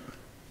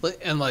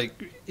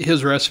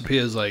his recipe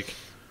is like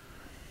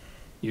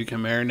you can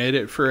marinate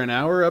it for an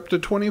hour up to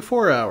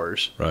 24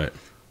 hours. Right.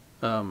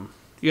 You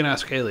can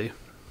ask Haley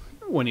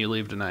when you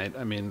leave tonight.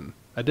 I mean,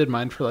 I did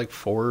mine for like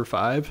 4 or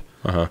 5.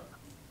 I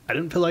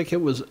didn't feel like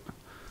it was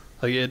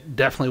it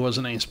definitely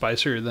wasn't any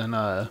spicier than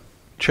a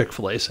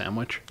Chick-fil-A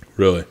sandwich.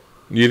 Really?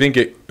 Do you think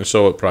it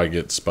probably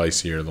gets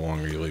spicier the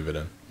longer you leave it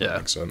in? Yeah.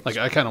 Makes sense. Like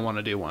I kind of want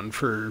to do one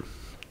for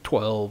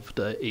 12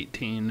 to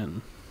 18,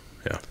 and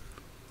yeah.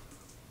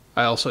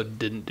 I also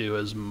didn't do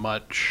as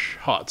much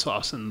hot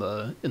sauce in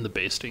the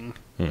basting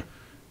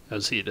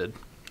as he did.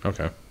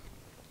 Okay.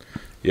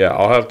 Yeah,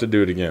 I'll have to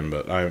do it again,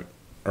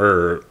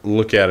 or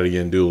look at it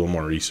again, do a little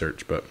more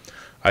research. But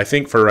I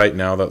think for right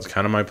now, that's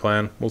kind of my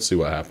plan. We'll see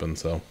what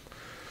happens, though.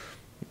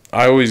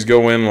 I always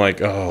go in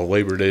like, oh,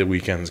 Labor Day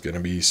weekend's going to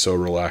be so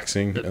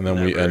relaxing, and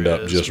then we end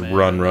up just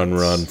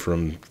run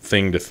from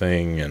thing to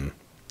thing, and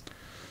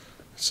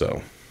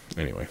so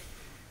anyway.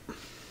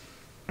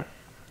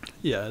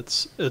 Yeah,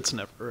 it's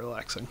never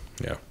relaxing.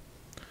 Yeah.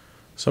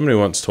 Somebody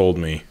once told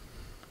me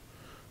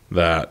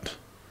that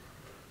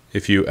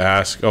if you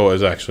ask, it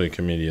was actually a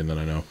comedian that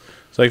I know.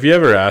 It's like if you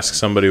ever ask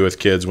somebody with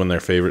kids when their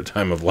favorite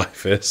time of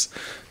life is,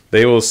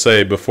 they will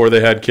say before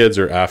they had kids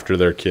or after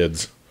their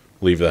kids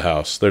leave the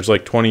house. There's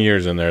like 20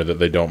 years in there that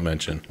they don't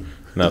mention,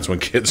 and that's when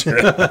kids are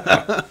in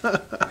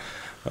the house.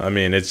 I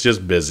mean, it's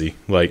just busy.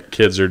 Like,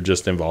 kids are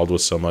just involved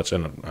with so much,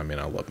 and I mean,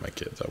 I love my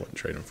kids. I wouldn't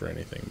trade them for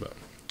anything, but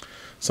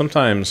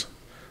sometimes,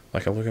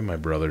 like, I look at my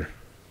brother,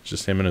 it's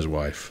just him and his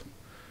wife.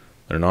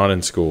 They're not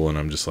in school, and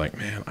I'm just like,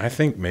 man, I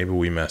think maybe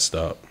we messed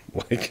up.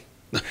 Like,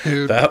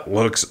 Dude, that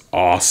looks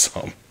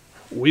awesome.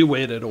 we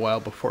waited a while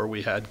before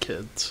we had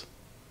kids.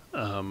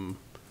 I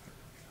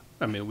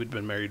mean, we'd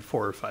been married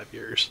 4 or 5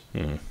 years.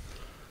 Mm.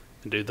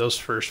 And dude, those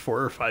first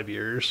 4 or 5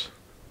 years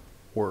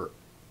were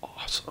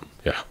awesome.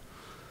 Yeah.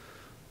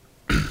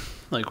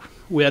 Like,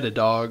 we had a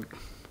dog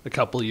a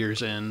couple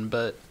years in,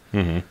 but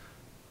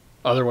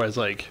otherwise,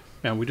 like,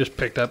 man, we just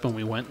picked up and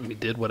we went and we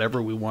did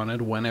whatever we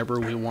wanted, whenever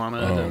we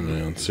wanted. Oh, and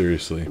man,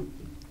 seriously.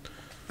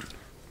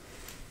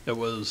 it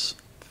was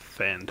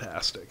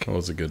fantastic. That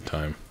was a good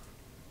time.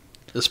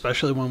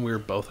 Especially when we were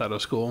both out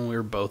of school and we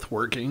were both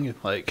working,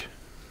 like,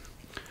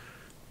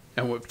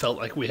 and it felt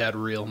like we had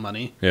real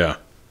money. Yeah.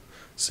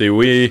 See,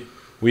 we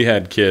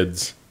had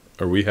kids,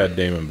 or we had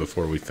Damon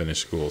before we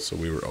finished school, so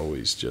we were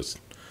always just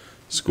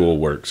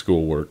schoolwork,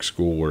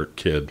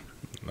 kid.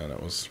 And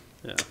it was...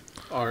 Yeah.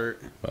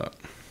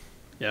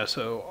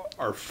 So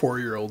our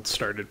 4-year-old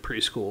started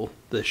preschool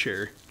this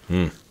year.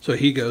 So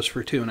he goes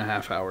for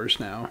 2.5 hours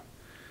now.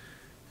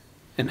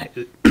 And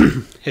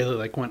Haley,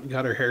 like, went and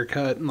got her hair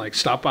cut and, like,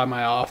 stopped by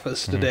my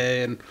office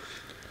today and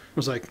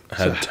was like...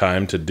 Had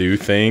time to do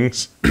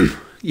things.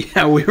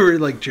 Yeah, we were,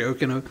 like,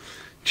 joking.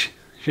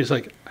 She's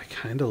like, I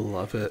kind of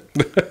love it.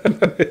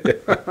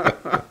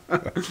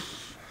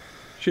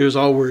 She was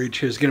all worried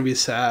she was going to be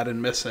sad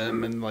and miss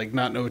him and, like,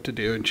 not know what to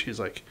do. And she's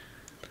like,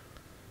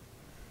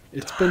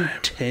 it's been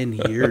 10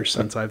 years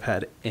since I've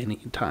had any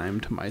time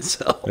to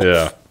myself.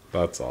 Yeah,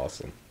 that's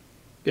awesome.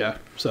 Yeah,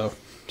 so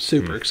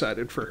super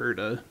excited for her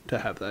to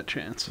have that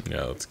chance.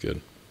 Yeah, that's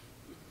good.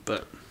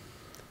 But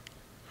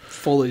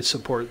fully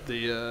support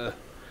the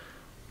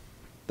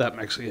that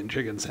Mexican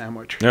chicken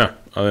sandwich. Yeah,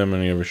 I am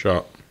going to give it a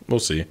shot. We'll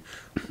see.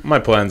 My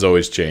plans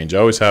always change. I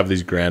always have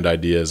these grand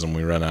ideas, and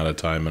we run out of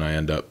time, and I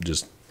end up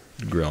just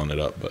grilling it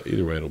up. But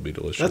either way, it'll be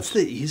delicious. That's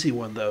the easy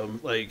one, though.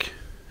 Like,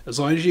 as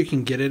long as you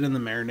can get it in the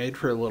marinade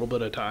for a little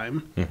bit of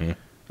time, and,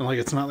 like,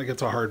 it's not like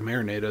it's a hard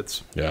marinade.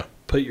 It's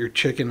put your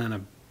chicken in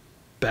a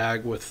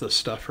bag with the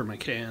stuff from a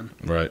can.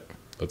 Right.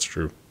 That's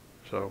true.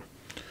 So,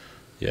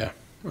 yeah,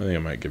 I think I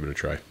might give it a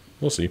try.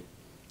 We'll see.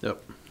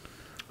 Yep.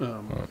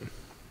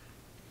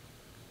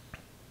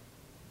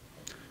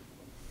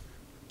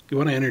 You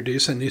want to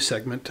introduce a new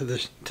segment to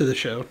the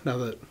show now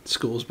that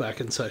school's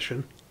back in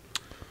session?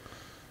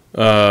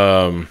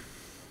 What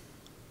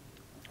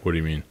do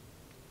you mean?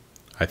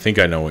 I think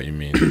I know what you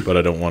mean, but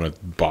I don't want to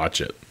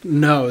botch it.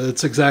 No,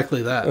 it's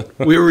exactly that.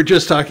 We were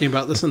just talking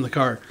about this in the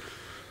car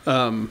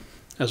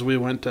as we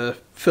went to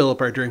fill up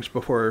our drinks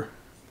before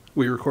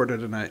we recorded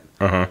tonight.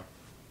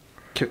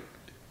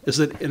 Is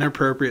it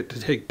inappropriate to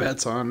take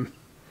bets on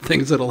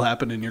things that'll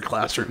happen in your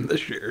classroom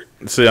this year?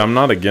 See, I'm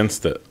not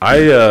against it.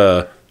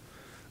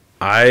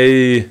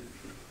 I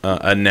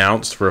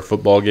announced for a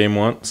football game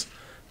once,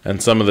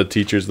 and some of the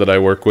teachers that I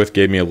work with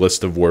gave me a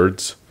list of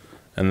words,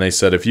 and they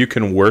said, if you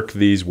can work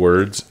these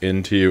words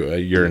into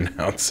your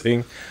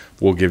announcing,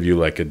 we'll give you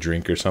like a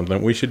drink or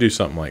something. We should do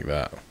something like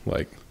that,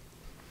 like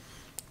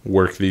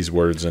work these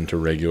words into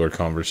regular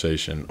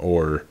conversation,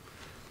 or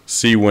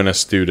see when a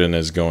student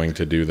is going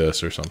to do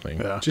this or something.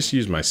 Yeah. Just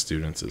use my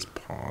students as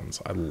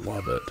pawns. I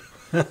love it.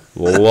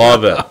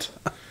 Love it.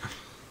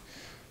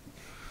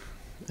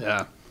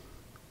 Yeah.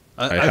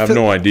 I have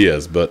no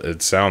ideas, but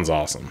it sounds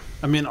awesome.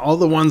 I mean, all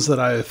the ones that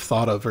I've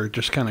thought of are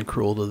just kind of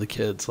cruel to the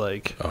kids.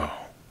 Like,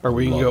 are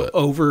we going to go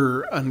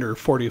over under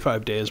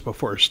 45 days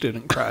before a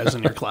student cries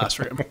in your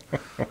classroom?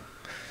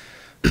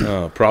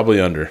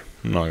 Probably under.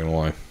 I'm not going to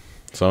lie.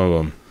 Some of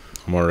them,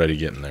 I'm already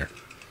getting there.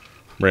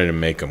 I'm ready to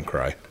make them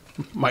cry.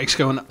 Mike's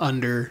going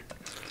under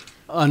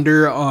on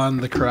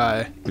the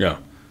cry. Yeah.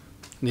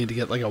 Need to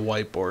get like a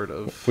whiteboard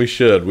of... We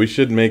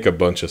should make a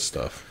bunch of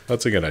stuff.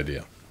 That's a good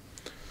idea.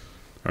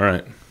 All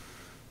right.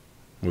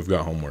 We've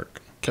got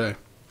homework. Okay.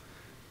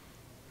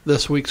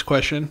 This week's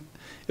question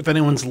if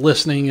anyone's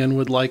listening and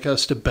would like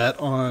us to bet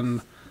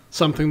on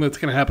something that's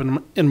going to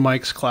happen in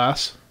Mike's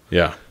class,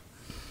 Yeah,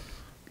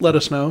 let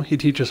us know. He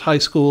teaches high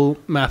school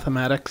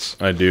mathematics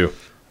I do.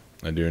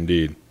 I do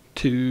indeed.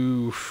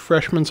 to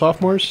freshmen,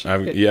 sophomores.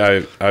 I've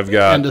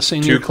got And a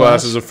senior 2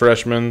 classes of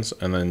freshmen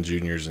and then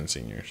juniors and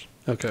seniors.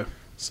 Okay.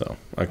 So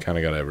I kind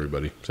of got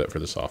everybody except for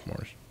the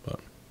sophomores. But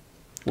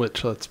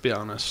Which, let's be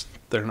honest,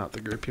 they're not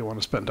the group you want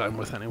to spend time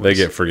with anyway. they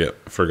get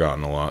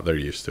forgotten a lot. They're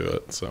used to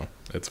it, so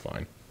it's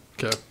fine.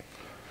 Okay.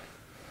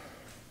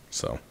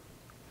 So,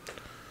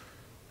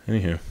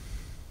 anywho.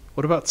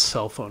 What about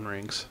cell phone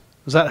rings?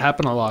 Does that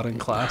happen a lot in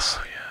class?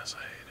 Oh, yes,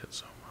 I hate it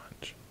so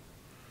much.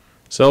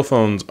 Cell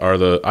phones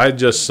are I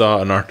just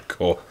saw an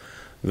article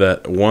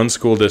that one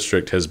school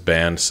district has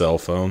banned cell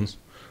phones.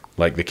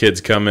 Like, the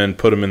kids come in,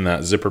 put them in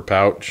that zipper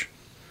pouch,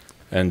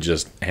 and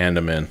just hand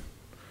them in.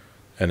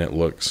 And it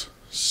looks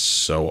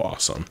so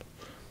awesome.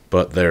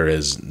 But there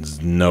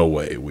is no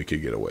way we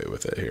could get away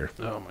with it here.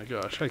 Oh my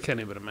gosh, I can't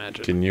even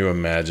imagine. Can you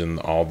imagine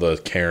all the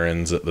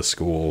Karens at the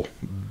school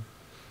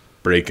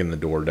breaking the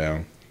door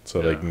down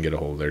so they can get a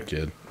hold of their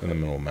kid in the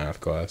middle of math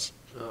class?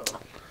 Oh.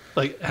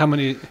 Like, how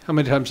many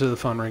times did the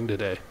phone ring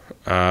today?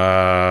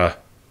 I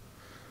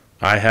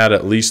had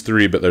at least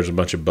 3, but there's a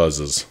bunch of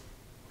buzzes.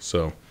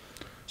 So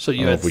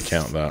you know had if we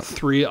count that.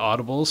 3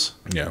 audibles.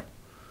 Yeah.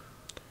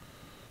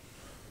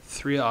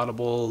 3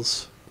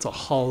 audibles. It's a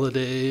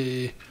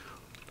holiday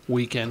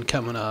weekend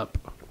coming up.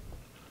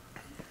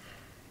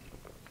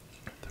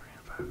 3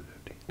 and 5,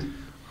 15.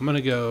 I'm going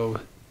to go,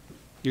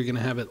 you're going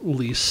to have at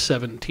least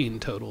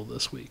 17 total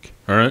this week.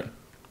 All right.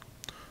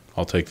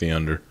 I'll take the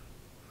under.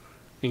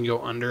 You can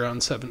go under on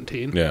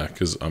 17. Yeah,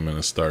 because I'm going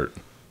to start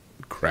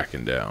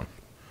cracking down.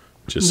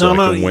 Just so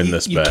I can win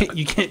this bet.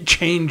 You can't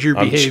change your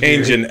behavior. I'm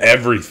changing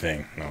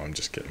everything. No, I'm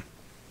just kidding.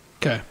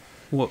 Okay.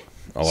 Well,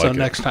 so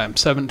next time,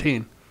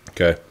 17.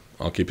 Okay.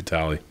 I'll keep a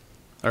tally.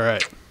 All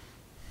right.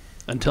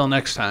 Until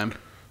next time.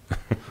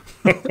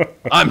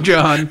 I'm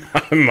John.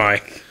 I'm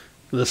Mike.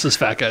 This is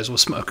Fat Guys with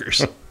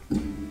Smokers.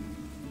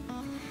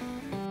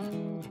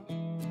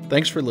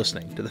 Thanks for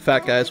listening to the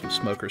Fat Guys with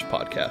Smokers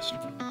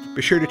podcast.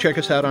 Be sure to check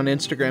us out on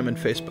Instagram and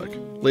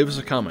Facebook. Leave us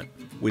a comment.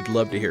 We'd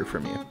love to hear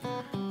from you.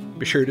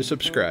 Be sure to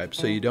subscribe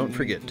so you don't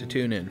forget to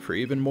tune in for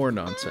even more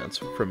nonsense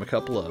from a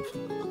couple of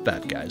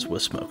Fat Guys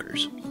with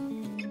Smokers.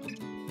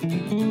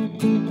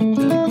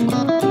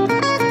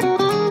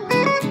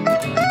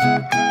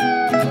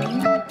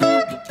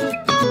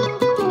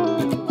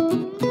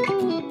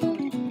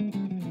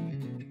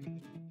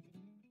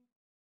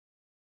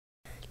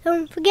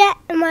 Don't forget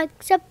to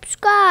like,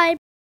 subscribe.